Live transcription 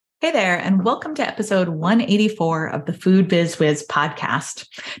Hey there, and welcome to episode 184 of the Food Biz Wiz podcast.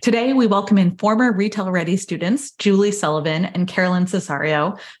 Today, we welcome in former Retail Ready students, Julie Sullivan and Carolyn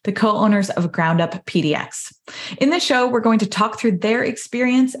Cesario, the co-owners of Ground Up PDX. In this show, we're going to talk through their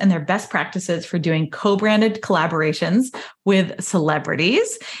experience and their best practices for doing co-branded collaborations with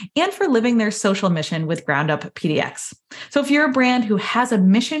celebrities and for living their social mission with Ground Up PDX. So if you're a brand who has a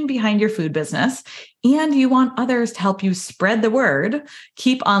mission behind your food business and you want others to help you spread the word,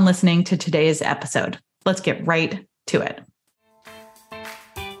 keep on listening to today's episode. Let's get right to it.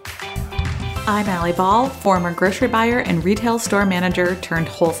 I'm Allie Ball, former grocery buyer and retail store manager turned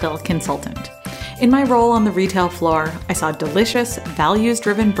wholesale consultant. In my role on the retail floor, I saw delicious,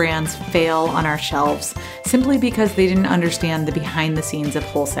 values-driven brands fail on our shelves simply because they didn't understand the behind the scenes of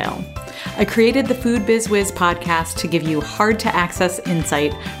wholesale. I created the Food Biz Wiz podcast to give you hard-to-access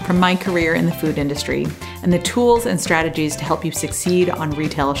insight from my career in the food industry and the tools and strategies to help you succeed on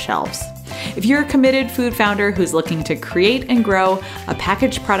retail shelves. If you're a committed food founder who's looking to create and grow a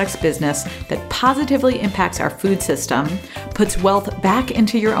packaged products business that positively impacts our food system, puts wealth back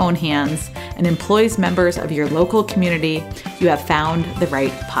into your own hands, and employs members of your local community, you have found the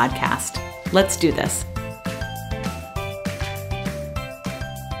right podcast. Let's do this.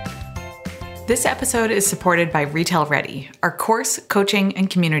 This episode is supported by Retail Ready, our course, coaching, and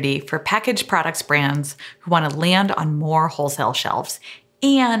community for packaged products brands who want to land on more wholesale shelves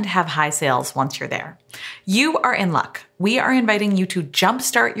and have high sales once you're there. You are in luck. We are inviting you to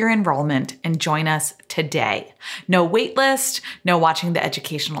jumpstart your enrollment and join us today. No wait list, no watching the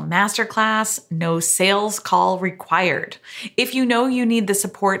educational masterclass, no sales call required. If you know you need the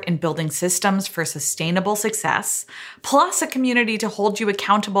support in building systems for sustainable success, plus a community to hold you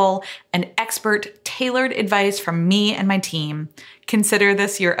accountable and expert tailored advice from me and my team, consider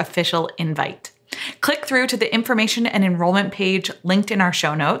this your official invite. Click through to the information and enrollment page linked in our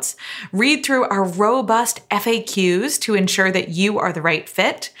show notes. Read through our robust FAQs to ensure that you are the right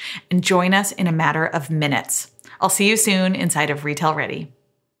fit and join us in a matter of minutes. I'll see you soon inside of Retail Ready.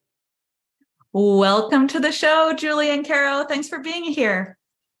 Welcome to the show, Julie and Carol. Thanks for being here.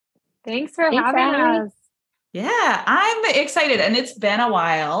 Thanks for having us. Yeah, I'm excited. And it's been a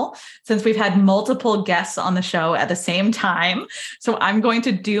while since we've had multiple guests on the show at the same time. So I'm going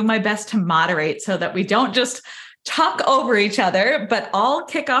to do my best to moderate so that we don't just talk over each other, but I'll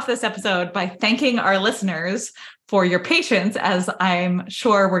kick off this episode by thanking our listeners for your patience, as I'm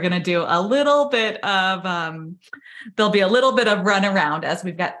sure we're going to do a little bit of, there'll be a little bit of runaround as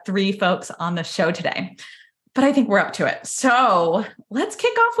we've got three folks on the show today. But I think we're up to it. So let's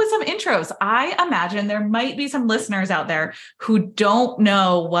kick off with some intros. I imagine there might be some listeners out there who don't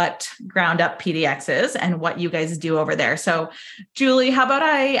know what Ground Up PDX is and what you guys do over there. So Julie, how about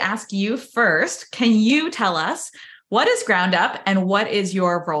I ask you first? Can you tell us what is Ground Up and what is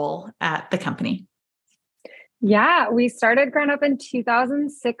your role at the company? Yeah, we started Ground Up in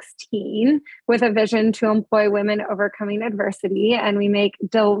 2016 with a vision to employ women overcoming adversity. And we make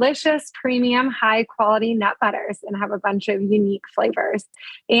delicious, premium, high quality nut butters and have a bunch of unique flavors.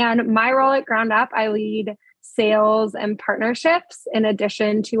 And my role at Ground Up, I lead sales and partnerships in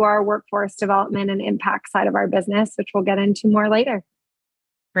addition to our workforce development and impact side of our business, which we'll get into more later.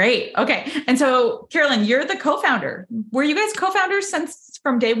 Great. Okay. And so Carolyn, you're the co-founder. Were you guys co-founders since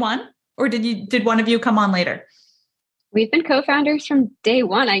from day one? Or did one of you come on later? We've been co-founders from day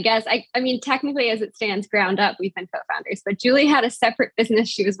one, I guess. I mean, technically, as it stands, Ground Up, we've been co-founders. But Julie had a separate business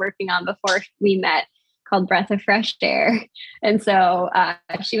she was working on before we met called Breath of Fresh Air. And so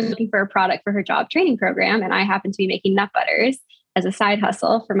she was looking for a product for her job training program. And I happened to be making nut butters as a side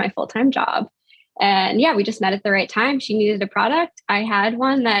hustle for my full-time job. And yeah, we just met at the right time. She needed a product. I had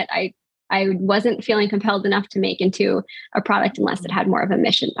one that I wasn't feeling compelled enough to make into a product unless it had more of a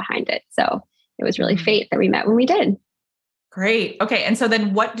mission behind it. So it was really fate that we met when we did. Great. Okay. And so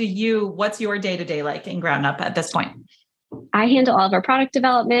then what's your day-to-day like in Ground Up at this point? I handle all of our product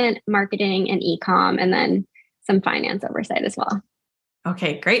development, marketing, and e-com, and then some finance oversight as well.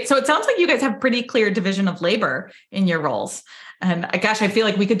 Okay, great. So it sounds like you guys have pretty clear division of labor in your roles. And gosh, I feel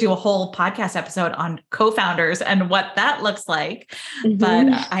like we could do a whole podcast episode on co-founders and what that looks like. Mm-hmm.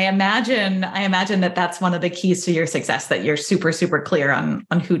 But I imagine that that's one of the keys to your success, that you're super, super clear on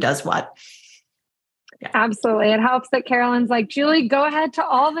who does what. Yeah. Absolutely. It helps that Carolyn's like, Julie, go ahead to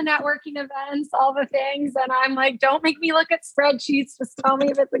all the networking events, all the things. And I'm like, don't make me look at spreadsheets. Just tell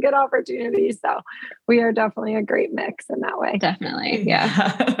me if it's a good opportunity. So we are definitely a great mix in that way. Definitely.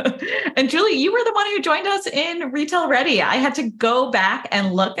 Yeah. And Julie, you were the one who joined us in Retail Ready. I had to go back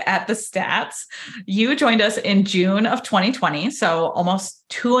and look at the stats. You joined us in June of 2020, so almost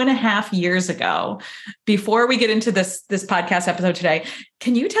 2.5 years ago. Before we get into this podcast episode today,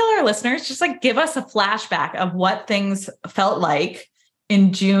 can you tell our listeners, just like give us a flashback of what things felt like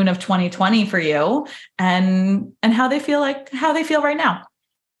in June of 2020 for you and how they feel right now?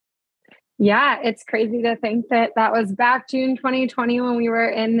 Yeah, it's crazy to think that was back June 2020 when we were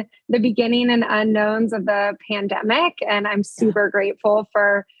in the beginning and unknowns of the pandemic. And I'm super grateful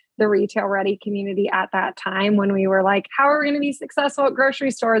for the Retail Ready community at that time when we were like, how are we going to be successful at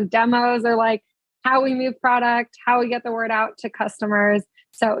grocery stores? Demos are like how we move product, how we get the word out to customers.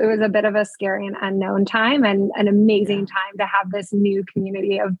 So it was a bit of a scary and unknown time and an amazing time to have this new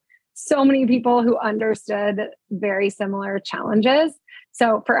community of so many people who understood very similar challenges.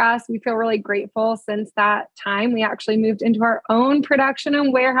 So for us, we feel really grateful. Since that time, we actually moved into our own production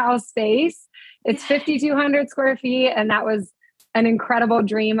and warehouse space. It's 5,200 square feet. And that was an incredible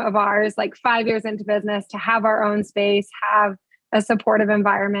dream of ours, like 5 years into business, to have our own space, have a supportive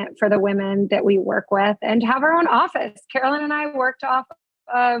environment for the women that we work with, and to have our own office. Carolyn and I worked off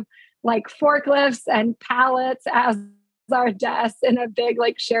of like forklifts and pallets as our desks in a big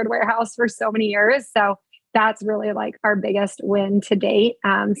like shared warehouse for so many years. So that's really like our biggest win to date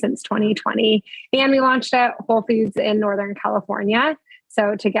since 2020. And we launched at Whole Foods in Northern California.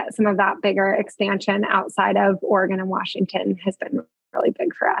 So to get some of that bigger expansion outside of Oregon and Washington has been really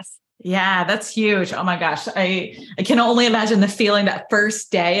big for us. Yeah, that's huge. Oh my gosh. I can only imagine the feeling that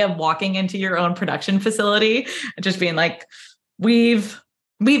first day of walking into your own production facility and just being like, we've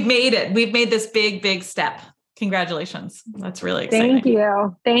made it. We've made this big step. Congratulations. That's really exciting.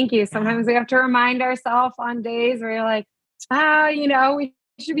 Thank you. Sometimes we have to remind ourselves on days where you're like, we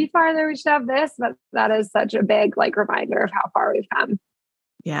should be farther. We should have this, but that is such a big like reminder of how far we've come.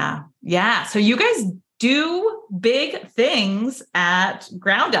 Yeah. Yeah. So you guys do big things at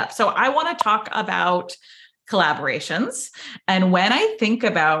Ground Up. So I want to talk about collaborations. And when I think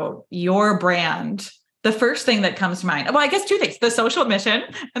about your brand, the first thing that comes to mind, well, I guess two things, the social mission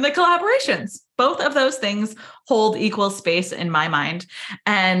and the collaborations. Both of those things hold equal space in my mind.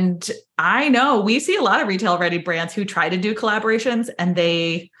 And I know we see a lot of Retail Ready brands who try to do collaborations and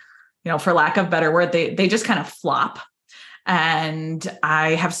they, for lack of a better word, they just kind of flop. And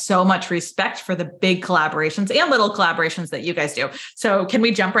I have so much respect for the big collaborations and little collaborations that you guys do. So can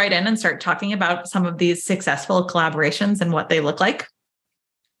we jump right in and start talking about some of these successful collaborations and what they look like?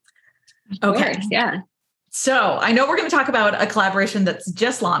 Okay. Yeah. So I know we're going to talk about a collaboration that's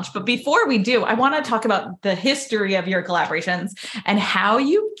just launched, but before we do, I want to talk about the history of your collaborations and how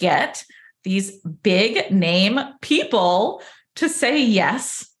you get these big name people to say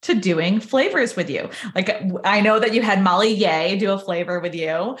yes to doing flavors with you. Like I know that you had Molly Yeh do a flavor with you.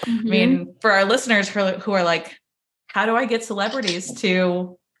 Mm-hmm. I mean, for our listeners who are like, how do I get celebrities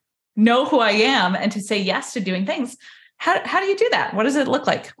to know who I am and to say yes to doing things? How do you do that? What does it look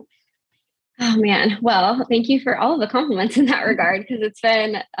like? Oh man. Well, thank you for all of the compliments in that regard. Because it's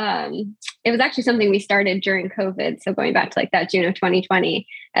been, it was actually something we started during COVID. So going back to like that June of 2020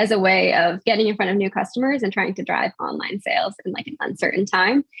 as a way of getting in front of new customers and trying to drive online sales in like an uncertain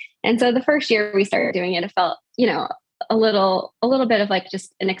time. And so the first year we started doing it, it felt, a little bit of like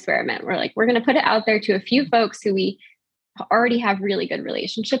just an experiment. We're like, we're going to put it out there to a few folks who we already have really good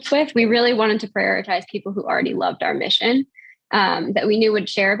relationships with. We really wanted to prioritize people who already loved our mission. That we knew would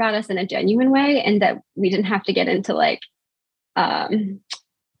share about us in a genuine way, and that we didn't have to get into like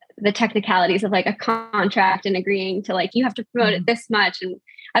the technicalities of like a contract and agreeing to like, you have to promote it this much. And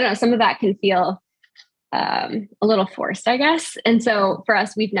I don't know, some of that can feel a little forced, I guess. And so for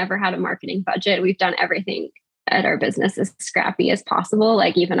us, we've never had a marketing budget. We've done everything at our business as scrappy as possible.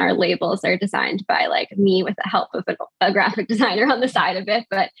 Like even our labels are designed by like me with the help of a graphic designer on the side of it.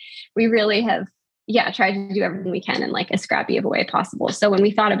 But we really have try to do everything we can in like as scrappy of a way possible. So when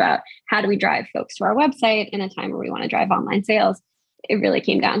we thought about how do we drive folks to our website in a time where we want to drive online sales, it really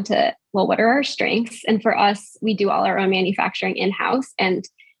came down to, well, what are our strengths? And for us, we do all our own manufacturing in-house. And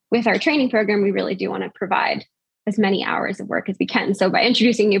with our training program, we really do want to provide as many hours of work as we can. So by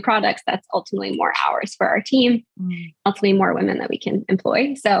introducing new products, that's ultimately more hours for our team, ultimately more women that we can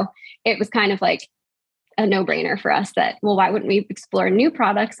employ. So it was kind of like a no-brainer for us that, well, why wouldn't we explore new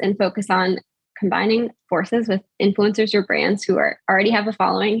products and focus on combining forces with influencers or brands who already have a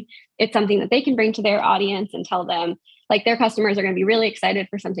following? It's something that they can bring to their audience and tell them like their customers are going to be really excited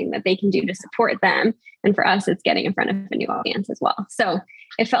for something that they can do to support them. And for us, it's getting in front of a new audience as well. So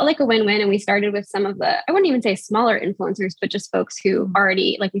it felt like a win-win. And we started with some of the, I wouldn't even say smaller influencers, but just folks who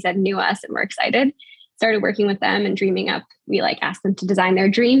already, like we said, knew us and were excited. started working with them and dreaming up, we like asked them to design their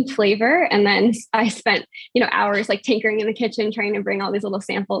dream flavor. And then I spent, hours like tinkering in the kitchen, trying to bring all these little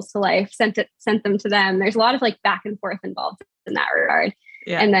samples to life, sent them to them. There's a lot of like back and forth involved in that regard.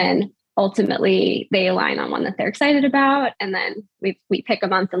 Yeah. And then ultimately they align on one that they're excited about. And then we pick a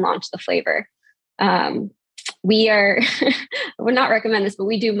month and launch the flavor. We would not recommend this, but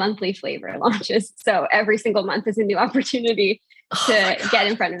we do monthly flavor launches. So every single month is a new opportunity to get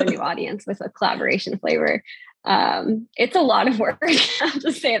in front of a new audience with a collaboration flavor. It's a lot of work. I'll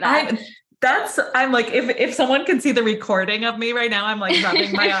just say that. I'm like, if someone can see the recording of me right now, I'm like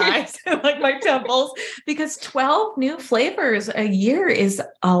rubbing my eyes and like my temples, because 12 new flavors a year is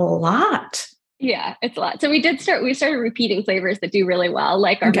a lot. Yeah, it's a lot. So we started repeating flavors that do really well,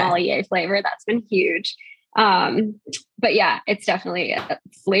 like our Mollier flavor. That's been huge. But yeah, it's definitely a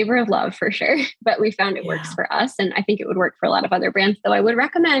flavor of love for sure. But we found it works for us. And I think it would work for a lot of other brands, though I would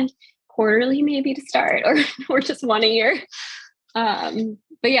recommend quarterly maybe to start, or just one a year.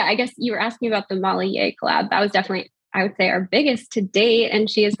 But yeah, I guess you were asking about the Mollier collab. That was definitely, I would say, our biggest to date. And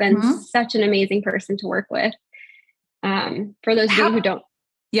she has been such an amazing person to work with. For those of you who don't.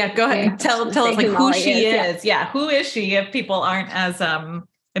 Yeah, go ahead. Tell us like who she is. Yeah. Who is she? If people aren't as,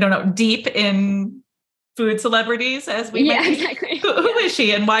 deep in food celebrities as we might be. Exactly. Who is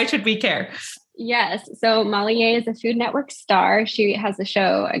she and why should we care? Yes. So Mollier is a Food Network star. She has a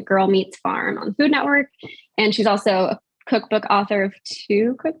show, A Girl Meets Farm, on the Food Network. And she's also a cookbook author of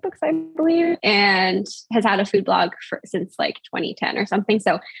 2 cookbooks, I believe, and has had a food blog since like 2010 or something.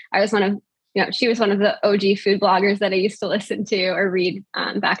 So I was she was one of the OG food bloggers that I used to listen to or read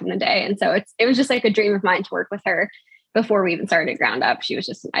back in the day. And so it was just like a dream of mine to work with her before we even started Ground Up. She was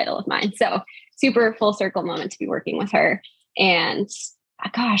just an idol of mine. So super full circle moment to be working with her. And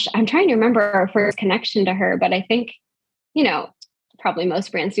gosh, I'm trying to remember our first connection to her, but I think, probably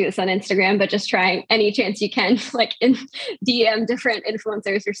most brands do this on Instagram, but just trying any chance you can, like in DM different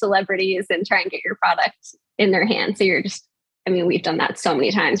influencers or celebrities and try and get your product in their hands. So we've done that so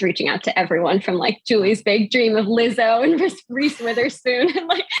many times, reaching out to everyone from like Julie's big dream of Lizzo and Reese Witherspoon. And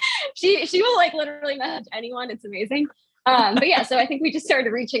like, she will like literally message anyone. It's amazing. But yeah, so I think we just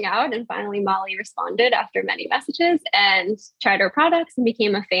started reaching out, and finally Molly responded after many messages and tried our products and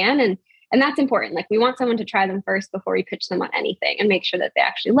became a fan. And that's important. Like, we want someone to try them first before we pitch them on anything and make sure that they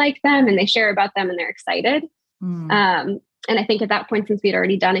actually like them and they share about them and they're excited. And I think at that point, since we'd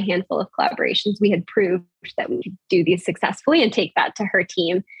already done a handful of collaborations, we had proved that we could do these successfully and take that to her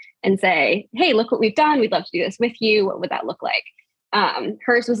team and say, hey, look what we've done. We'd love to do this with you. What would that look like?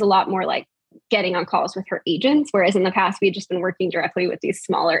 Hers was a lot more like getting on calls with her agents, whereas in the past, we had just been working directly with these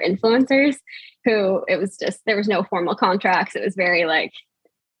smaller influencers who there was no formal contracts. It was very like,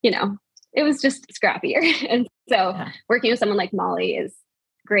 it was just scrappier. And so working with someone like Molly is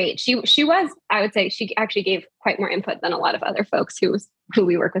great. She was, I would say, she actually gave quite more input than a lot of other folks who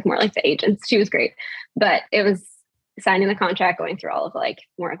we work with more like the agents. She was great, but it was signing the contract, going through all of like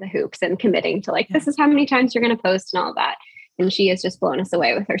more of the hoops and committing to like, this is how many times you're going to post and all of that. And she has just blown us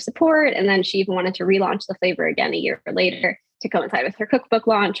away with her support. And then she even wanted to relaunch the flavor again a year later to coincide with her cookbook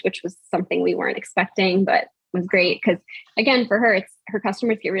launch, which was something we weren't expecting, but was great because, again, for her, it's her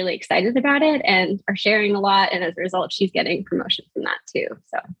customers get really excited about it and are sharing a lot. And as a result, she's getting promotion from that too.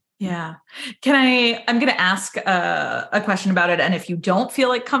 So yeah. I'm going to ask a question about it. And if you don't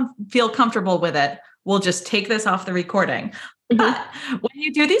feel comfortable with it, we'll just take this off the recording. But when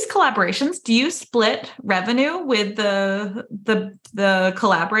you do these collaborations, do you split revenue with the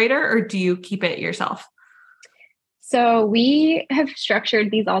collaborator, or do you keep it yourself? So we have structured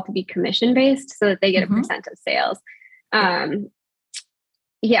these all to be commission-based so that they get a percent of sales.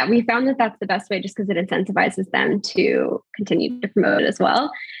 We found that that's the best way just because it incentivizes them to continue to promote it as well.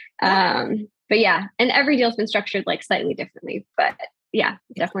 But yeah, and every deal's been structured like slightly differently, but yeah,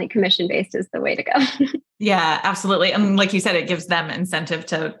 definitely commission-based is the way to go. Yeah, absolutely. And like you said, it gives them incentive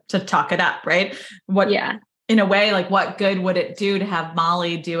to talk it up, right? In a way, like what good would it do to have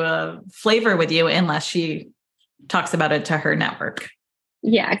Molly do a flavor with you unless she talks about it to her network?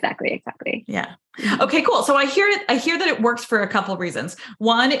 Yeah, exactly. Yeah. Okay, cool. So I hear that it works for a couple of reasons.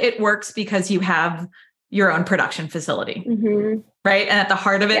 One, it works because you have your own production facility, right? And at the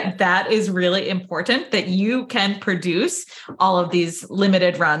heart of it, that is really important, that you can produce all of these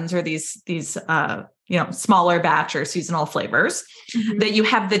limited runs or these smaller batch or seasonal flavors, that you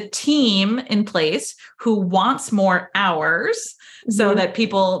have the team in place who wants more hours so that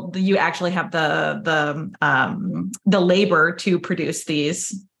you actually have the labor to produce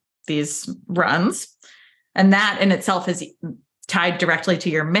these runs. And that in itself is tied directly to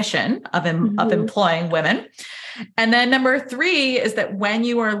your mission of employing women. And then number 3 is that when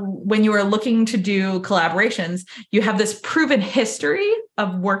you are looking to do collaborations, you have this proven history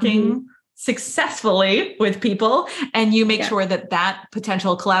of working successfully with people, and you make sure that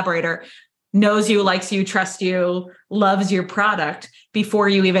potential collaborator knows you, likes you, trusts you, loves your product before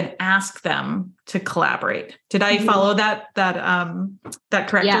you even ask them to collaborate. Did I follow that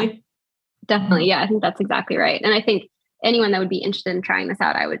correctly? Yeah, definitely. Yeah, I think that's exactly right. And I think anyone that would be interested in trying this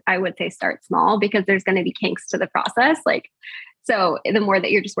out, I would say start small, because there's going to be kinks to the process. Like, so the more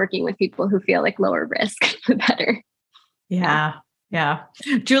that you're just working with people who feel like lower risk, the better. Yeah. Yeah.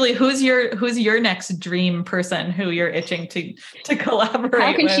 Julie, who's your next dream person who you're itching to collaborate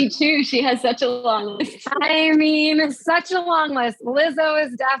How can with? she choose? She has such a long list. I mean, such a long list. Lizzo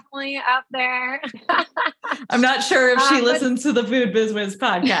is definitely up there. I'm not sure if she listens to the Food Biz Wiz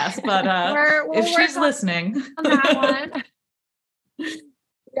podcast, but if she's listening. On that one.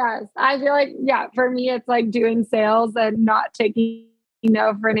 Yes. I feel like, for me, it's like doing sales and not taking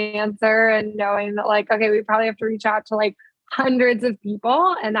no for an answer, and knowing that like, okay, we probably have to reach out to like hundreds of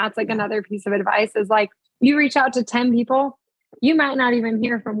people. And that's like another piece of advice is like, you reach out to 10 people, you might not even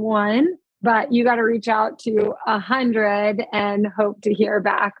hear from one, but you got to reach out to 100 and hope to hear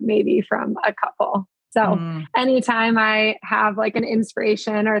back maybe from a couple. So anytime I have like an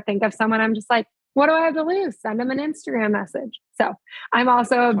inspiration or think of someone, I'm just like, what do I have to lose? Send them an Instagram message. So I'm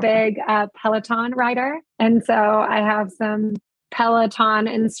also a big Peloton rider. And so I have some Peloton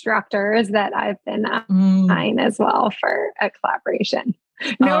instructors that I've been eyeing as well for a collaboration.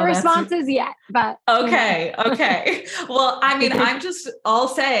 No responses yet, but okay. Well, I mean, I'll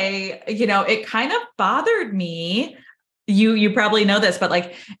say, it kind of bothered me. You probably know this, but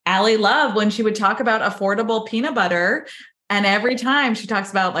like Allie Love, when she would talk about affordable peanut butter, and every time she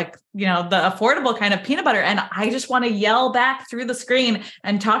talks about like, the affordable kind of peanut butter, and I just want to yell back through the screen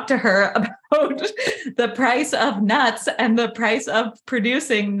and talk to her about the price of nuts and the price of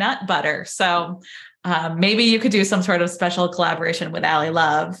producing nut butter. So maybe you could do some sort of special collaboration with Allie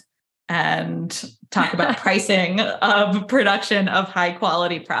Love and talk about pricing of production of high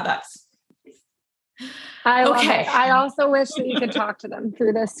quality products. I love it. I also wish that you could talk to them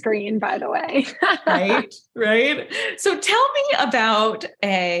through the screen, by the way. Right. So tell me about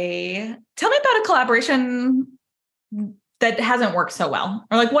a collaboration that hasn't worked so well,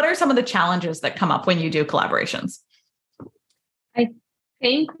 or like, what are some of the challenges that come up when you do collaborations? I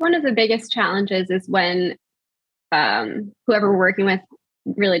think one of the biggest challenges is when whoever we're working with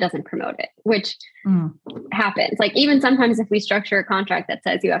really doesn't promote it, which happens. Like even sometimes if we structure a contract that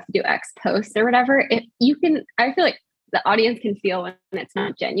says you have to do X posts or whatever, I feel like the audience can feel when it's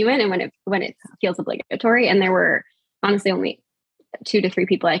not genuine and when it feels obligatory. And there were honestly only 2 to 3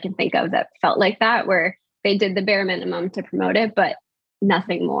 people I can think of that felt like that, where they did the bare minimum to promote it, but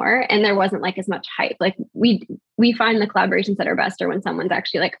nothing more. And there wasn't like as much hype. Like we find the collaborations that are best are when someone's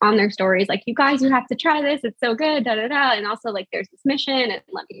actually like on their stories, like, you guys, you have to try this. It's so good, da, da, da. And also like, there's this mission and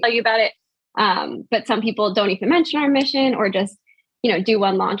let me tell you about it. But some people don't even mention our mission, or just, do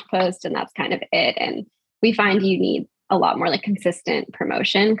one launch post and that's kind of it. And we find you need a lot more like consistent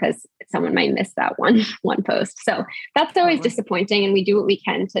promotion, because someone might miss that one post. So that's always disappointing. And we do what we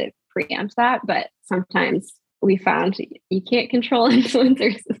can to preempt that. But sometimes we found you can't control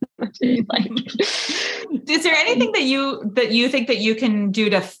influencers as much as you'd like. Is there anything that you think that you can do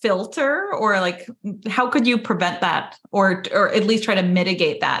to filter, or like, how could you prevent that, or at least try to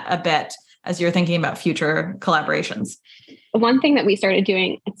mitigate that a bit as you're thinking about future collaborations? One thing that we started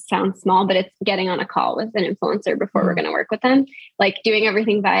doing, it sounds small, but it's getting on a call with an influencer before we're going to work with them. Like doing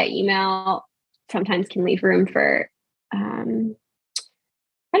everything via email sometimes can leave room for,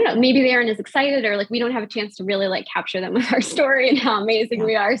 I don't know, maybe they aren't as excited, or like we don't have a chance to really like capture them with our story and how amazing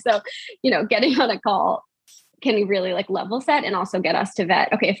we are. So, getting on a call can really like level set and also get us to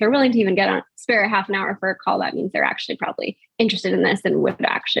vet. Okay, if they're willing to spare a half an hour for a call, that means they're actually probably interested in this and would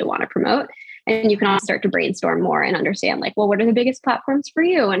actually want to promote. And you can also start to brainstorm more and understand like, well, what are the biggest platforms for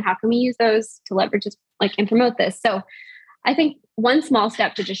you? And how can we use those to leverage this, like, and promote this? So I think one small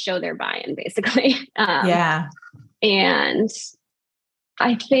step to just show their buy-in, basically. And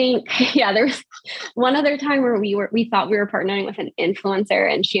I think, there was one other time where we thought we were partnering with an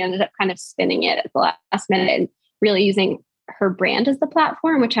influencer, and she ended up kind of spinning it at the last minute and really using her brand as the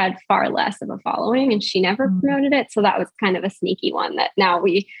platform, which had far less of a following, and she never promoted it. So that was kind of a sneaky one that now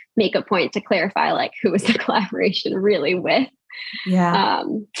we make a point to clarify, like, who was the collaboration really with.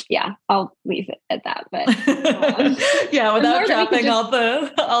 I'll leave it at that. But without dropping all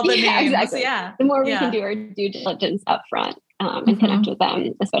the names. Exactly. The more we can do our due diligence up front and connect with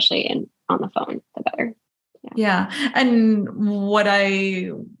them, especially on the phone, the better. Yeah. And what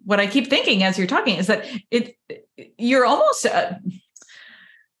I keep thinking as you're talking is that you're almost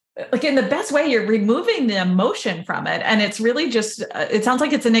like in the best way, you're removing the emotion from it. And it's really just, it sounds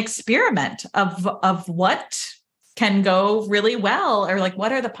like it's an experiment of what can go really well, or like,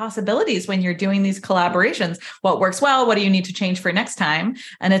 what are the possibilities when you're doing these collaborations? What works well? What do you need to change for next time?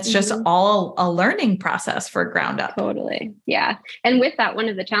 And it's just all a learning process for Ground Up. Totally. Yeah. And with that, one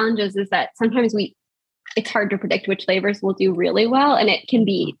of the challenges is that sometimes it's hard to predict which flavors will do really well. And it can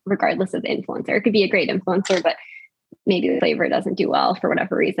be regardless of the influencer. It could be a great influencer, but maybe the flavor doesn't do well for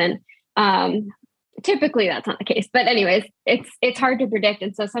whatever reason. Typically that's not the case, but anyways, it's hard to predict.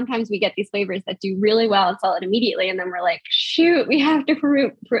 And so sometimes we get these flavors that do really well and sell it immediately. And then we're like, shoot, we have to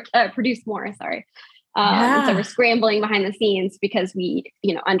produce more. Sorry. And so we're scrambling behind the scenes because we,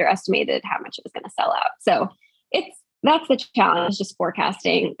 underestimated how much it was going to sell out. So that's the challenge, just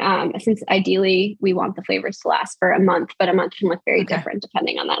forecasting. Since ideally we want the flavors to last for a month, but a month can look very different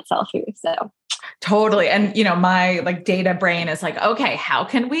depending on that sell-through. So totally. And, my like data brain is like, okay, how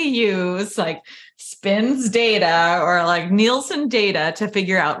can we use like SPINS data or like Nielsen data to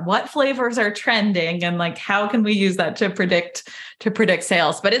figure out what flavors are trending, and like, how can we use that to predict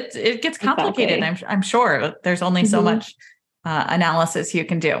sales? But it gets complicated. Exactly. I'm sure there's only so much analysis you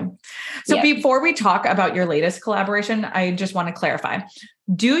can do. So before we talk about your latest collaboration, I just want to clarify,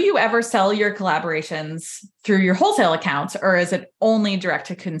 do you ever sell your collaborations through your wholesale accounts, or is it only direct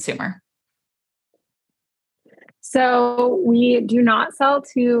to consumer? So we do not sell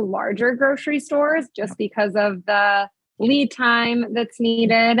to larger grocery stores just because of the lead time that's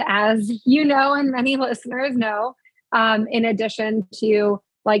needed, as you know, and many listeners know, in addition to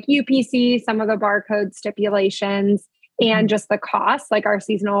like UPC, some of the barcode stipulations, and just the cost. Like our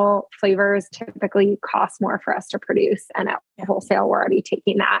seasonal flavors typically cost more for us to produce, and at wholesale, we're already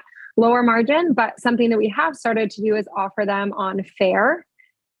taking that lower margin. But something that we have started to do is offer them on Faire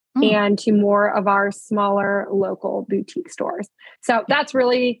and to more of our smaller local boutique stores. So that's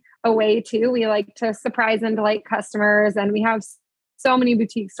really a way too. We like to surprise and delight customers. And we have so many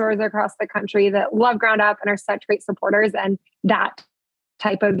boutique stores across the country that love Ground Up and are such great supporters. And that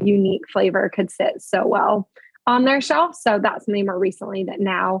type of unique flavor could sit so well on their shelf. So that's something more recently that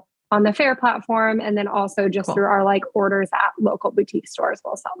now on the Faire platform, and then also just through our like orders at local boutique stores,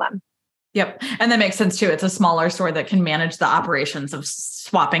 we'll sell them. Yep. And that makes sense too. It's a smaller store that can manage the operations of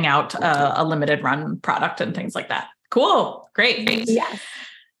swapping out a limited run product and things like that. Cool. Great. Yes.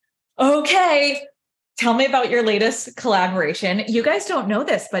 Okay. Tell me about your latest collaboration. You guys don't know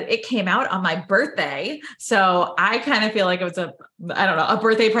this, but it came out on my birthday. So I kind of feel like it was a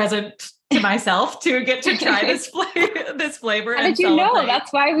birthday present to myself to get to try this flavor. How did you know?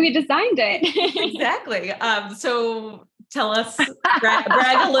 That's why we designed it. Exactly. So tell us,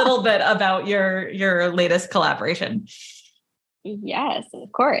 brag a little bit about your latest collaboration. Yes,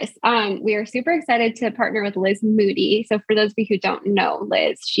 of course. We are super excited to partner with Liz Moody. So for those of you who don't know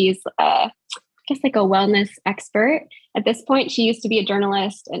Liz, she's like a wellness expert. At this point, she used to be a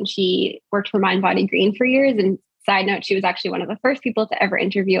journalist and she worked for Mind Body Green for years. And side note, she was actually one of the first people to ever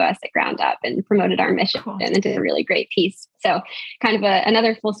interview us at Ground Up and promoted our mission and did a really great piece. So kind of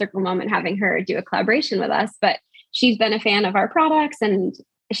another full circle moment having her do a collaboration with us. But she's been a fan of our products, and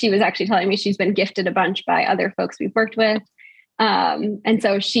she was actually telling me she's been gifted a bunch by other folks we've worked with. And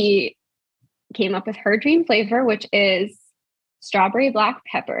so she came up with her dream flavor, which is strawberry black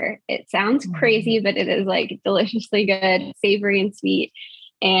pepper. It sounds crazy, but it is like deliciously good, savory and sweet,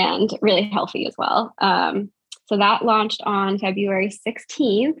 and really healthy as well. So that launched on February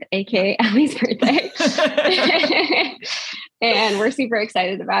 16th, aka Ellie's birthday. And we're super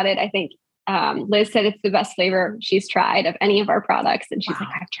excited about it. I think Liz said it's the best flavor she's tried of any of our products. And she's like,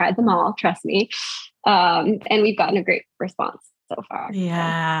 I've tried them all, trust me. And we've gotten a great response so far.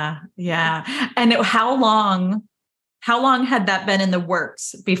 Yeah. Yeah. And how long had that been in the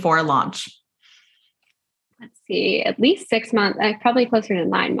works before launch? Let's see, at least 6 months, probably closer to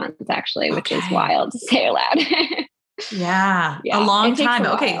 9 months actually, which is wild to say aloud. Yeah, a long time.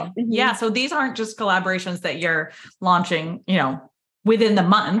 Okay. Yeah. So these aren't just collaborations that you're launching, within the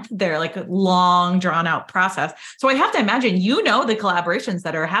month. They're like a long drawn out process. So I have to imagine, the collaborations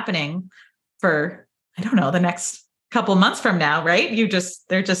that are happening for, the next couple months from now, right?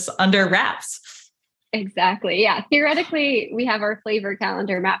 They're just under wraps. Exactly. Yeah. Theoretically, we have our flavor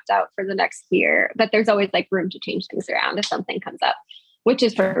calendar mapped out for the next year, but there's always like room to change things around if something comes up, which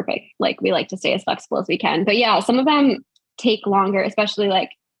is perfect. Like we like to stay as flexible as we can. But yeah, some of them take longer, especially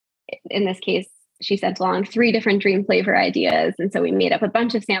like in this case, she sent along 3 different dream flavor ideas. And so we made up a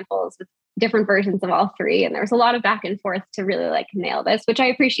bunch of samples with different versions of all 3. And there was a lot of back and forth to really like nail this, which I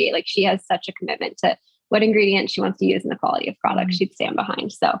appreciate. Like she has such a commitment to what ingredients she wants to use and the quality of product she'd stand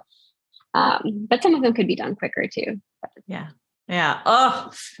behind. So, but some of them could be done quicker too. Yeah. Yeah.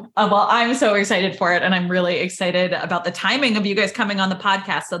 Oh, well, I'm so excited for it. And I'm really excited about the timing of you guys coming on the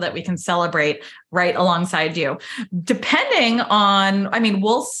podcast so that we can celebrate right alongside you. Depending on, I mean,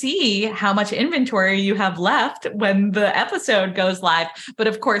 we'll see how much inventory you have left when the episode goes live. But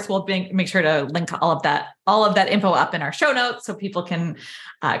of course, we'll make sure to link all of that info up in our show notes so people can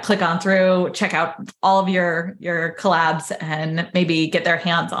click on through, check out all of your collabs and maybe get their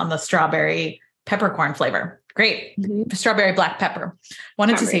hands on the strawberry peppercorn flavor. Great. Mm-hmm. Strawberry black pepper.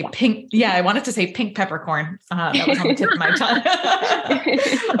 Wanted to say pink. Yeah, I wanted to say pink peppercorn. That was on the tip of my tongue.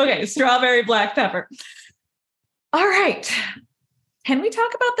 Okay, strawberry black pepper. All right. Can we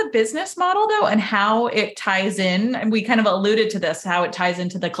talk about the business model though and how it ties in? And we kind of alluded to this, how it ties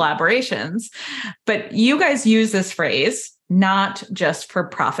into the collaborations, but you guys use this phrase, not just for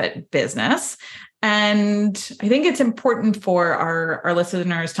profit business. And I think it's important for our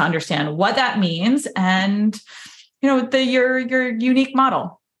listeners to understand what that means and, your unique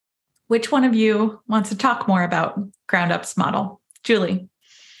model. Which one of you wants to talk more about GroundUp's model? Julie.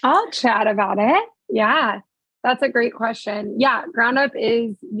 I'll chat about it. Yeah, that's a great question. Yeah, GroundUp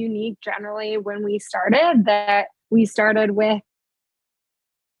is unique generally when we started with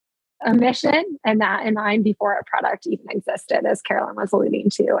a mission and that in mind before a product even existed, as Carolyn was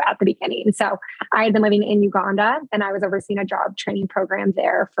alluding to at the beginning. So I had been living in Uganda and I was overseeing a job training program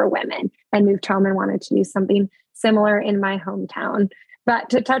there for women and moved home and wanted to do something similar in my hometown. But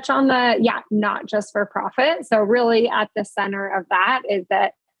to touch on not just for profit. So really at the center of that is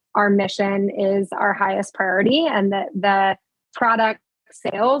that our mission is our highest priority and that the product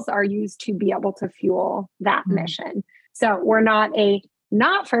sales are used to be able to fuel that mission. So we're not a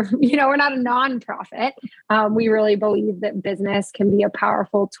nonprofit. We really believe that business can be a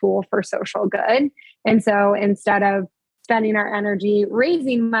powerful tool for social good. And so instead of spending our energy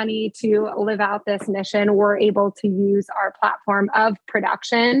raising money to live out this mission, we're able to use our platform of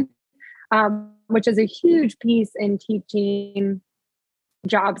production, which is a huge piece in teaching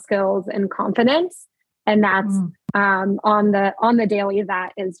job skills and confidence. And that's on the daily,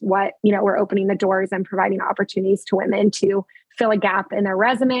 that is what, we're opening the doors and providing opportunities to women to fill a gap in their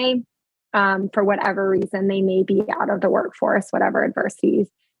resume for whatever reason they may be out of the workforce, whatever adversities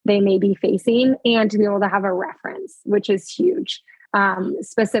they may be facing, and to be able to have a reference, which is huge,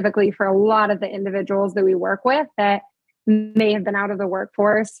 specifically for a lot of the individuals that we work with that may have been out of the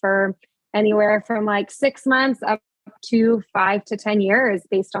workforce for anywhere from like 6 months up to 5 to 10 years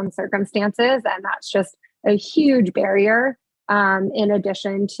based on circumstances. And that's just a huge barrier in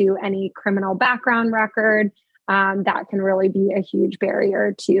addition to any criminal background record. That can really be a huge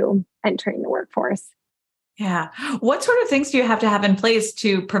barrier to entering the workforce. Yeah. What sort of things do you have to have in place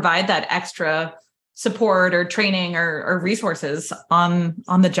to provide that extra support or training or resources on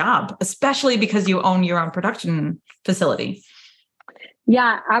the job, especially because you own your own production facility?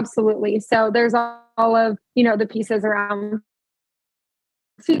 Yeah, absolutely. So there's all of, the pieces around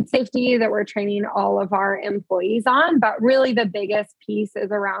food safety that we're training all of our employees on, but really the biggest piece is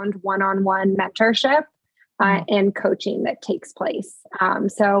around one-on-one mentorship and coaching that takes place.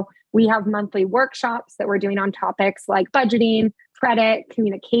 So we have monthly workshops that we're doing on topics like budgeting, credit,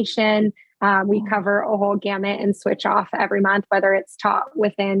 communication. We cover a whole gamut and switch off every month, whether it's taught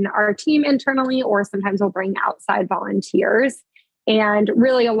within our team internally, or sometimes we'll bring outside volunteers. And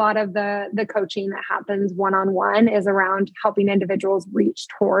really a lot of the coaching that happens one-on-one is around helping individuals reach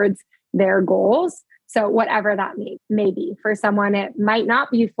towards their goals. So whatever that may be. For someone, it might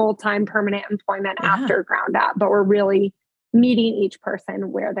not be full-time permanent employment after GroundUp, but we're really meeting each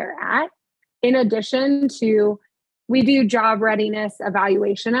person where they're at. In addition to, we do job readiness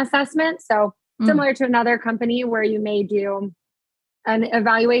evaluation assessment. So similar to another company where you may do an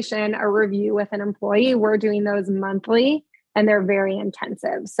evaluation, a review with an employee, we're doing those monthly and they're very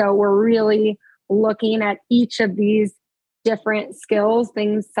intensive. So we're really looking at each of these different skills,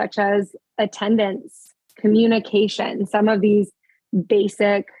 things such as attendance, communication, some of these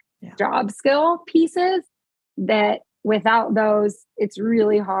basic job skill pieces that without those, it's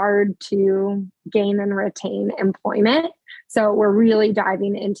really hard to gain and retain employment. So we're really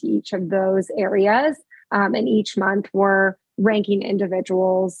diving into each of those areas. And each month we're ranking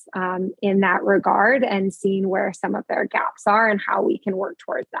individuals in that regard and seeing where some of their gaps are and how we can work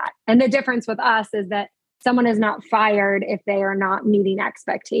towards that. And the difference with us is that someone is not fired if they are not meeting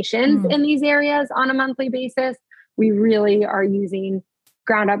expectations in these areas on a monthly basis. We really are using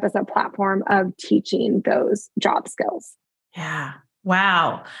GroundUp as a platform of teaching those job skills. Yeah.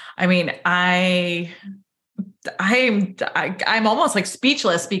 Wow. I mean, I'm almost like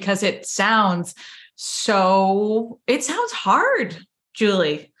speechless because it sounds So it sounds hard,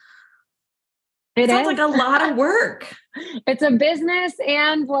 Julie. It sounds like a lot of work. It's a business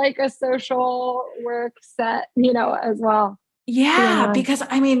and like a social work set, as well. Yeah, because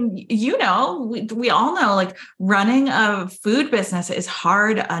I mean, we all know like running a food business is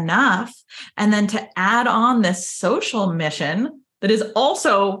hard enough. And then to add on this social mission that is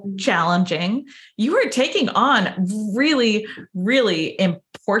also challenging, you are taking on really, really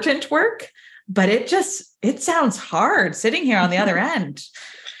important work, but it sounds hard sitting here on the other end.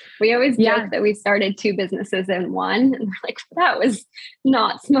 We always joke that we started 2 businesses in one, and we're like, that was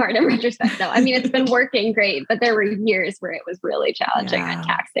not smart in retrospect. No, I mean, it's been working great, but there were years where it was really challenging and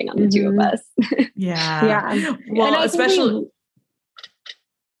taxing on the 2 of us. Yeah. Well,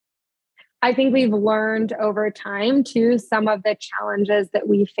 I think we've learned over time too, some of the challenges that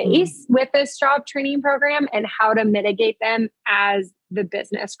we face with this job training program and how to mitigate them as the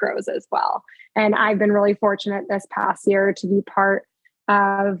business grows as well. And I've been really fortunate this past year to be part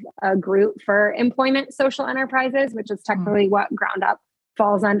of a group for employment social enterprises, which is technically what Ground Up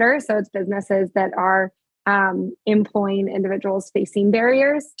falls under. So it's businesses that are employing individuals facing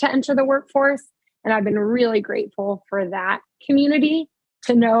barriers to enter the workforce. And I've been really grateful for that community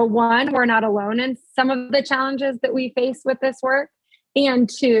to know, 1, we're not alone in some of the challenges that we face with this work. And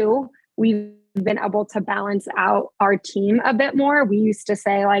 2, we've been able to balance out our team a bit more. We used to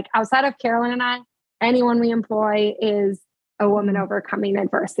say, like, outside of Carolyn and I, anyone we employ is a woman overcoming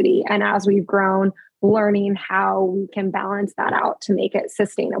adversity. And as we've grown, learning how we can balance that out to make it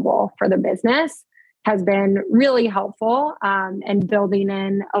sustainable for the business has been really helpful, and building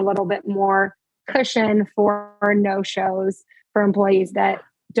in a little bit more cushion for no-shows for employees that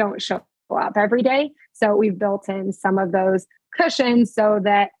don't show up every day. So we've built in some of those cushions so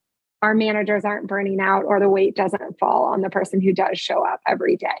that our managers aren't burning out or the weight doesn't fall on the person who does show up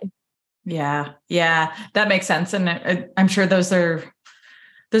every day. Yeah, that makes sense. And I'm sure those are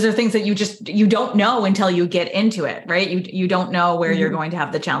things that you don't know until you get into it, right? You don't know where you're going to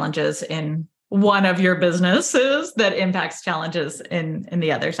have the challenges in one of your businesses that impacts challenges in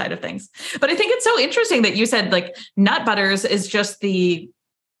the other side of things. But I think it's so interesting that you said like nut butters is just the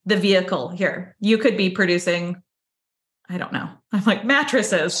vehicle here. You could be producing, I don't know. I'm like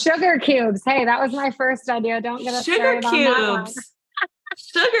mattresses. Sugar cubes. Hey, that was my first idea. Don't get us started on that one.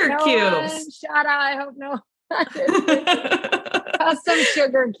 Sugar cubes. Shout out. I hope no. Custom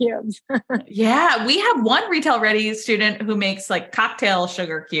sugar cubes. Yeah. We have one Retail Ready student who makes like cocktail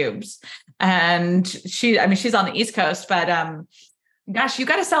sugar cubes. And she's on the East Coast, but gosh, you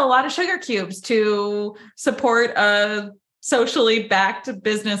got to sell a lot of sugar cubes to support a socially backed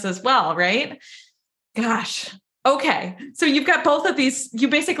business as well, right? Gosh. Okay. So you've got both of these. You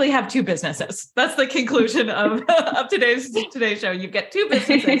basically have 2 businesses. That's the conclusion of today's show. You've got 2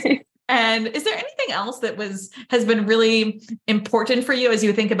 businesses. And is there anything else that has been really important for you as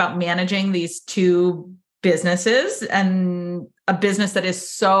you think about managing these 2 businesses and a business that is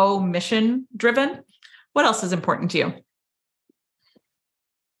so mission driven? What else is important to you?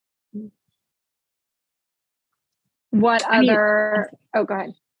 Oh, go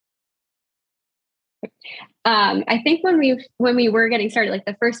ahead. I think when we were getting started, like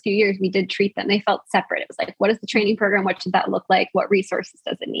the first few years, we did treat them. They felt separate. It was like, what is the training program? What should that look like? What resources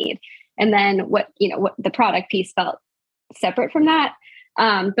does it need? And then what the product piece felt separate from that.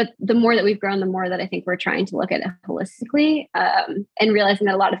 But the more that we've grown, the more that I think we're trying to look at it holistically, and realizing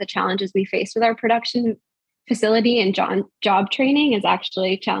that a lot of the challenges we face with our production facility and job training is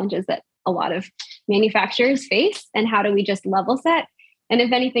actually challenges that a lot of manufacturers face. And how do we just level set? And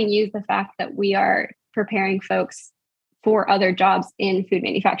if anything, use the fact that we are preparing folks for other jobs in food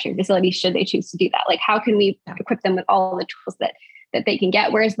manufacturing facilities, should they choose to do that. Like, how can we equip them with all the tools that they can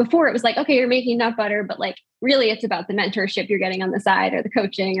get? Whereas before it was like, okay, you're making nut butter, but like really it's about the mentorship you're getting on the side or the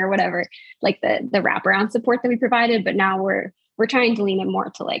coaching or whatever, like the wraparound support that we provided. But now we're trying to lean in more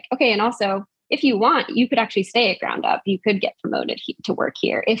to like, okay, and also if you want, you could actually stay at Ground Up. You could get promoted to work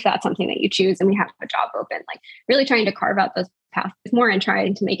here if that's something that you choose. And we have a job open, like really trying to carve out those paths more and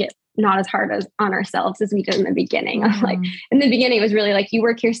trying to make it not as hard on ourselves as we did in the beginning. Mm-hmm. Like in the beginning, it was really like you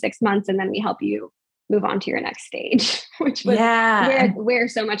work here 6 months and then we help you move on to your next stage, which was where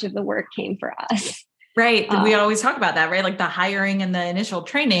so much of the work came for us. Right. We always talk about that, right? Like the hiring and the initial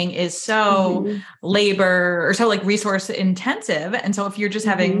training is so labor or so like resource intensive. And so if you're just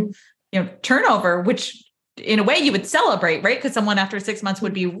having, turnover, which in a way you would celebrate, right? Because someone after 6 months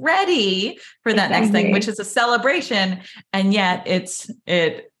would be ready for that next thing, which is a celebration. And yet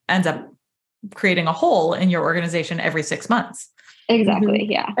it ends up creating a hole in your organization every 6 months. Exactly.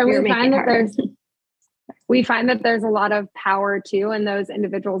 Yeah. And we find that we find that there's a lot of power too in those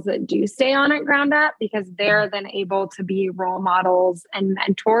individuals that do stay on at Ground Up, because they're then able to be role models and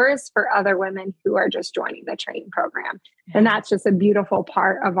mentors for other women who are just joining the training program. And that's just a beautiful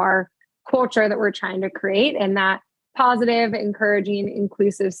part of our culture that we're trying to create, and that positive, encouraging,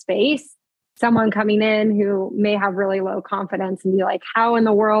 inclusive space. Someone coming in who may have really low confidence and be like, how in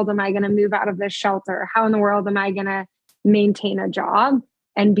the world am I going to move out of this shelter? How in the world am I going to maintain a job?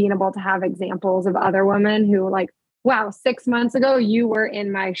 And being able to have examples of other women who like, wow, 6 months ago, you were in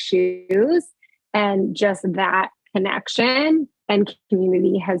my shoes. And just that connection and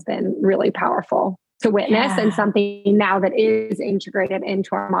community has been really powerful to witness, and something now that is integrated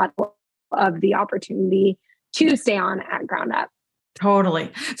into our model of the opportunity to stay on at Ground Up.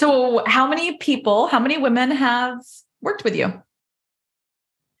 Totally. So how many women have worked with you?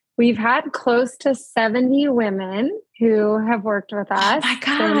 We've had close to 70 women who have worked with us. Oh my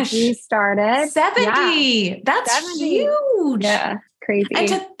gosh. Since we started. 70. Yeah. That's 70. Huge. Yeah. Crazy. And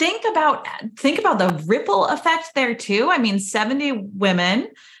to think about the ripple effect there too. I mean, 70 women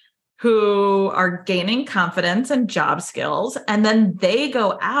who are gaining confidence and job skills, and then they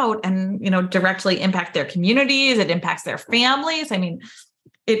go out and, directly impact their communities. It impacts their families. I mean,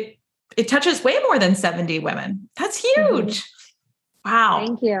 it touches way more than 70 women. That's huge. Mm-hmm. Wow.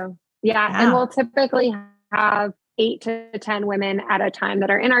 Thank you. Yeah. And we'll typically have 8 to 10 women at a time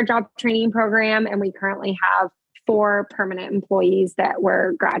that are in our job training program. And we currently have 4 permanent employees that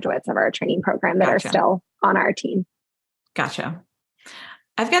were graduates of our training program that are still on our team. Gotcha.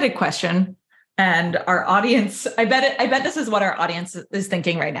 I've got a question, and our audience, I bet this is what our audience is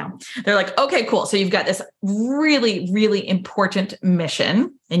thinking right now. They're like, okay, cool. So you've got this really, really important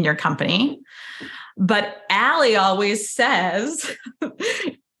mission in your company. But Allie always says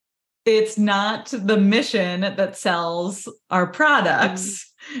it's not the mission that sells our products.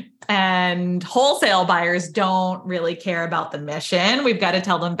 And wholesale buyers don't really care about the mission. We've got to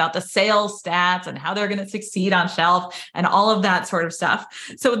tell them about the sales stats and how they're going to succeed on shelf and all of that sort of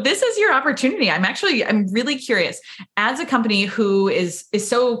stuff. So this is your opportunity. I'm really curious, as a company who is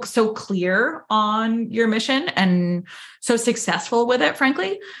so clear on your mission and so successful with it,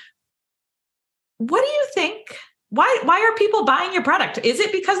 frankly, what do you think? Why are people buying your product? Is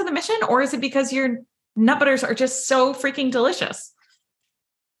it because of the mission, or is it because your nut butters are just so freaking delicious?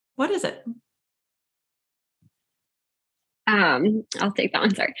 What is it? I'll take that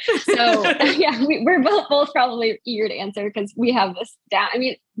one. Sorry. So yeah, we're both probably eager to answer because we have this down. I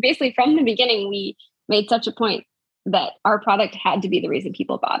mean, basically from the beginning, we made such a point that our product had to be the reason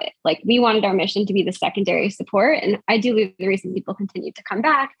people bought it. Like, we wanted our mission to be the secondary support. And ideally the reason people continued to come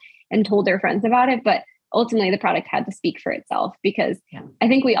back and told their friends about it. But ultimately the product had to speak for itself, because I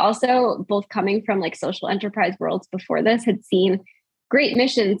think we also, both coming from like social enterprise worlds before this, had seen great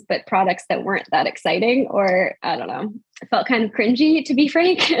missions, but products that weren't that exciting, or I don't know, it felt kind of cringy, to be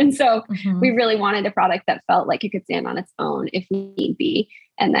frank. And so we really wanted a product that felt like it could stand on its own if need be.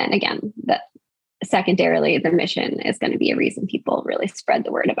 And then again, that secondarily, the mission is going to be a reason people really spread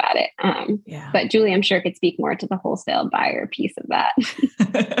the word about it. But Julie, I'm sure, could speak more to the wholesale buyer piece of that.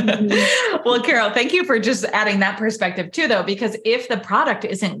 Well, Carol, thank you for just adding that perspective too, though, because if the product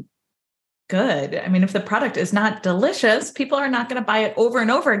isn't good, I mean, if the product is not delicious, people are not going to buy it over and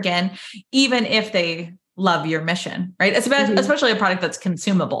over again, even if they love your mission, right? Especially a product that's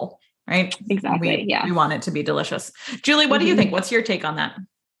consumable, right? Exactly. We want it to be delicious. Julie, what do you think? What's your take on that?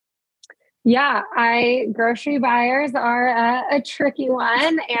 Yeah, grocery buyers are a tricky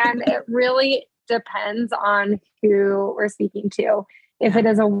one, and it really depends on who we're speaking to. If it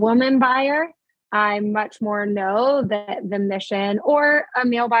is a woman buyer, I much more know that the mission, or a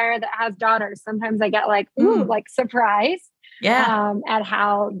male buyer that has daughters. Sometimes I get like, like surprised at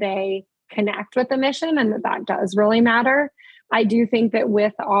how they connect with the mission, and that does really matter. I do think that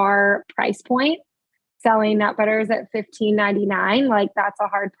with our price point, selling nut butters at $15.99, like that's a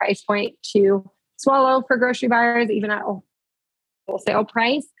hard price point to swallow for grocery buyers, even at a wholesale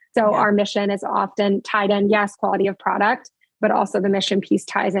price. So our mission is often tied in, yes, quality of product, but also the mission piece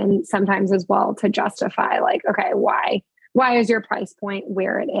ties in sometimes as well to justify like, okay, why is your price point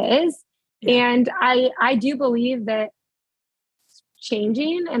where it is? And I do believe that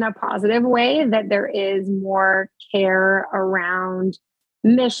changing in a positive way, that there is more care around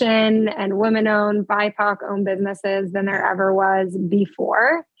mission and women-owned, BIPOC-owned businesses than there ever was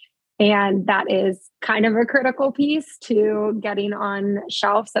before. And that is kind of a critical piece to getting on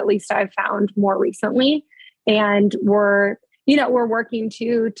shelves, at least I've found more recently. And we're working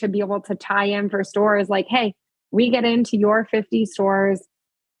to be able to tie in for stores like, hey, we get into your 50 stores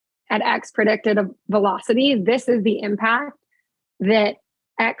at X predicted velocity. This is the impact that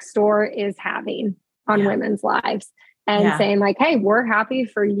X store is having on women's lives and saying like, hey, we're happy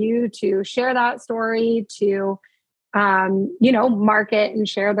for you to share that story, to, market and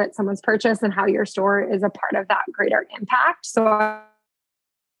share that someone's purchase and how your store is a part of that greater impact. So I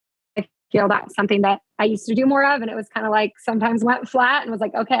feel that's something that I used to do more of. And it was kind of like sometimes went flat and was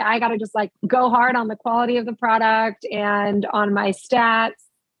like, okay, I got to just like go hard on the quality of the product and on my stats.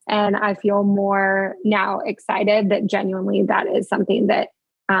 And I feel more now excited that genuinely that is something that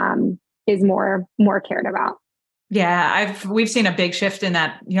is more cared about. Yeah, we've seen a big shift in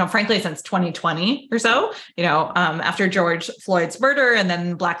that, frankly, since 2020 or so, after George Floyd's murder and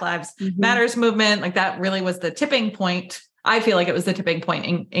then Black Lives Matters movement, like that really was the tipping point. I feel like it was the tipping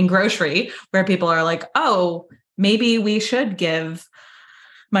point in grocery where people are like, oh, maybe we should give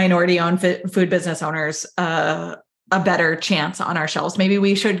minority-owned food business owners a better chance on our shelves. Maybe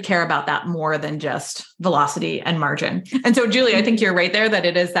we should care about that more than just velocity and margin. And so, Julie, I think you're right there that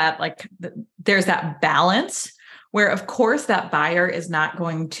it is that like, there's that balance where of course that wholesale buyer is not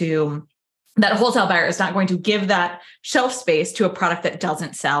going to give that shelf space to a product that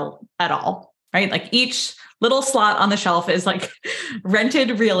doesn't sell at all, right? Like each little slot on the shelf is like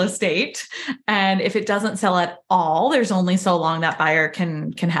rented real estate. And if it doesn't sell at all, there's only so long that buyer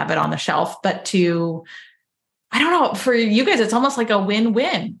can have it on the shelf. But I don't know, for you guys, it's almost like a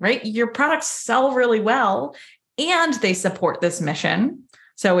win-win, right? Your products sell really well and they support this mission.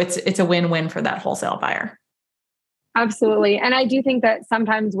 So it's a win-win for that wholesale buyer. Absolutely. And I do think that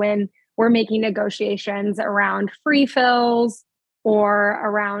sometimes when we're making negotiations around free fills or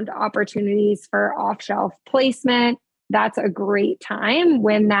around opportunities for off-shelf placement, that's a great time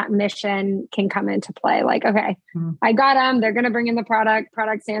when that mission can come into play. Like, okay, I got them. They're going to bring in the product.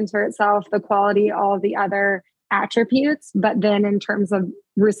 Product stands for itself, the quality, all of the other attributes. But then in terms of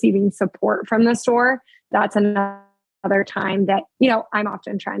receiving support from the store, that's another time that, I'm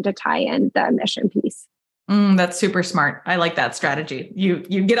often trying to tie in the mission piece. That's super smart. I like that strategy. You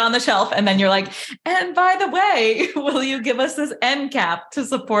get on the shelf and then you're like, and by the way, will you give us this end cap to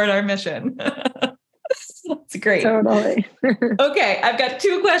support our mission? That's great. Totally. Okay. I've got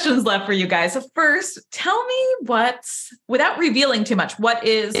 2 questions left for you guys. So first, tell me without revealing too much,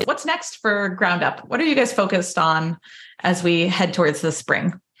 what's next for Ground Up? What are you guys focused on as we head towards the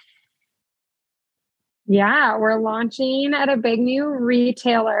spring? Yeah, we're launching at a big new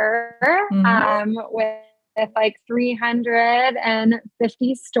retailer with like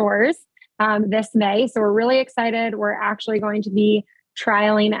 350 stores this May. So we're really excited. We're actually going to be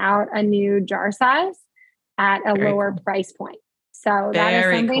trialing out a new jar size at a lower price point. So that is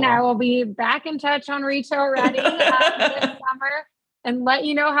something I will be back in touch on Retail Ready this summer and let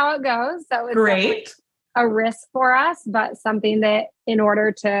you know how it goes. So it's great. A risk for us, but something that in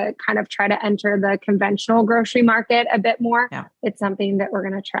order to kind of try to enter the conventional grocery market a bit more, it's something that we're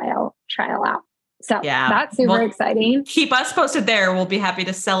going to trial out. So that's super exciting. Keep us posted there. We'll be happy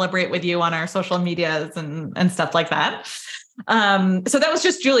to celebrate with you on our social medias and stuff like that. So that was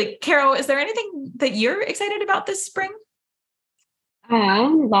just Julie. Caro, is there anything that you're excited about this spring?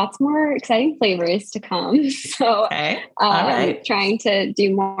 Lots more exciting flavors to come. So trying to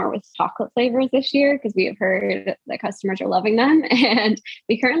do more with chocolate flavors this year because we have heard that customers are loving them. And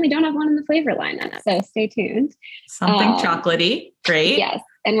we currently don't have one in the flavor lineup. So stay tuned. Something chocolatey. Great. Yes.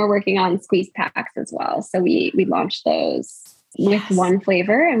 And we're working on squeeze packs as well. So we launched those with one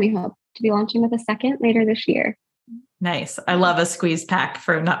flavor and we hope to be launching with a second later this year. Nice. I love a squeeze pack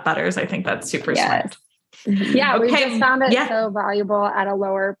for nut butters. I think that's super smart. Yeah, we just found it so valuable at a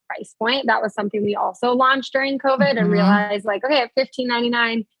lower price point. That was something we also launched during COVID and realized like, okay, at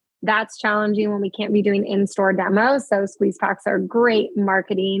 $15.99, that's challenging when we can't be doing in-store demos. So squeeze packs are great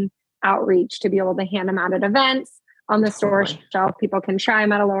marketing outreach to be able to hand them out at events on the store shelf. People can try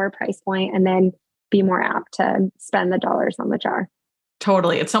them at a lower price point and then be more apt to spend the dollars on the jar.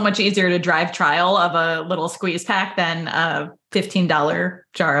 Totally. It's so much easier to drive trial of a little squeeze pack than a $15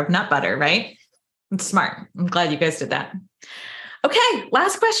 jar of nut butter, right? It's smart. I'm glad you guys did that. Okay.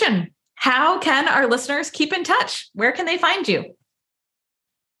 Last question. How can our listeners keep in touch? Where can they find you?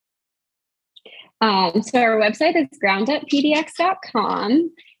 So our website is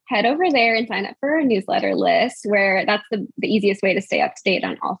grounduppdx.com. Head over there and sign up for our newsletter list where that's the easiest way to stay up to date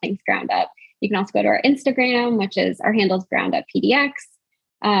on all things Ground Up. You can also go to our Instagram, which is our handle is grounduppdx.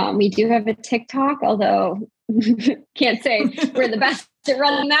 We do have a TikTok, although can't say we're the best at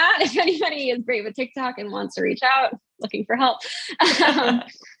running that. If anybody is great with TikTok and wants to reach out, looking for help.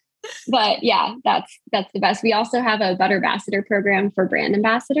 But yeah, that's the best. We also have a Butter Ambassador program for brand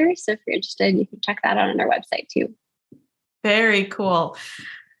ambassadors. So if you're interested, you can check that out on our website too. Very cool.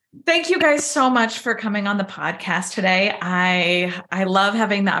 Thank you guys so much for coming on the podcast today. I love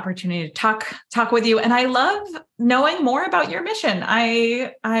having the opportunity to talk with you, and I love knowing more about your mission.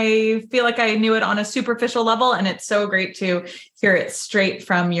 I feel like I knew it on a superficial level, and it's so great to hear it straight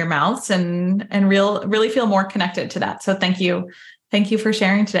from your mouths and really feel more connected to that. So thank you. Thank you for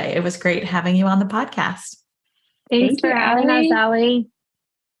sharing today. It was great having you on the podcast. Thanks for having us, Allie.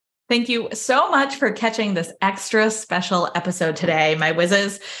 Thank you so much for catching this extra special episode today, my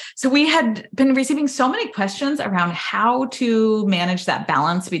whizzes. So we had been receiving so many questions around how to manage that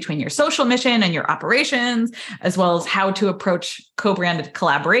balance between your social mission and your operations, as well as how to approach co-branded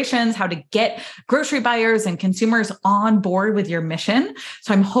collaborations, how to get grocery buyers and consumers on board with your mission.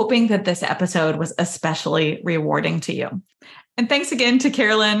 So I'm hoping that this episode was especially rewarding to you. And thanks again to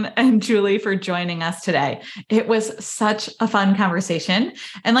Carolyn and Julie for joining us today. It was such a fun conversation.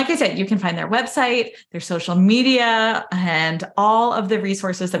 And like I said, you can find their website, their social media, and all of the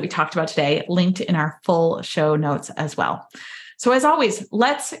resources that we talked about today linked in our full show notes as well. So as always,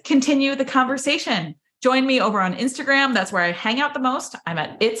 let's continue the conversation. Join me over on Instagram. That's where I hang out the most. I'm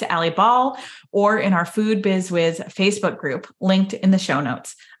at It's Allie Ball, or in our Food Biz Wiz Facebook group, linked in the show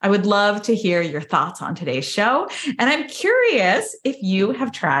notes. I would love to hear your thoughts on today's show. And I'm curious if you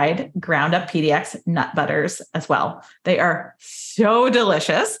have tried ground up PDX nut butters as well. They are so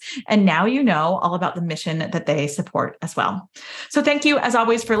delicious. And now you know all about the mission that they support as well. So thank you as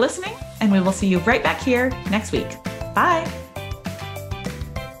always for listening, and we will see you right back here next week. Bye.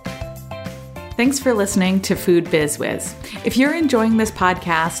 Thanks for listening to Food Biz Wiz. If you're enjoying this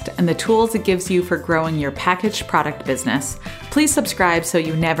podcast and the tools it gives you for growing your packaged product business, please subscribe so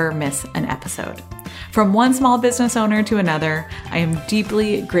you never miss an episode. From one small business owner to another, I am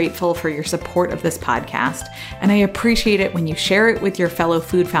deeply grateful for your support of this podcast, and I appreciate it when you share it with your fellow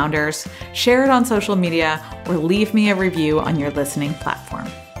food founders, share it on social media, or leave me a review on your listening platform.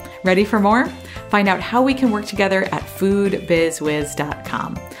 Ready for more? Find out how we can work together at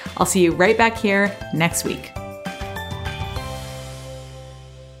foodbizwiz.com. I'll see you right back here next week.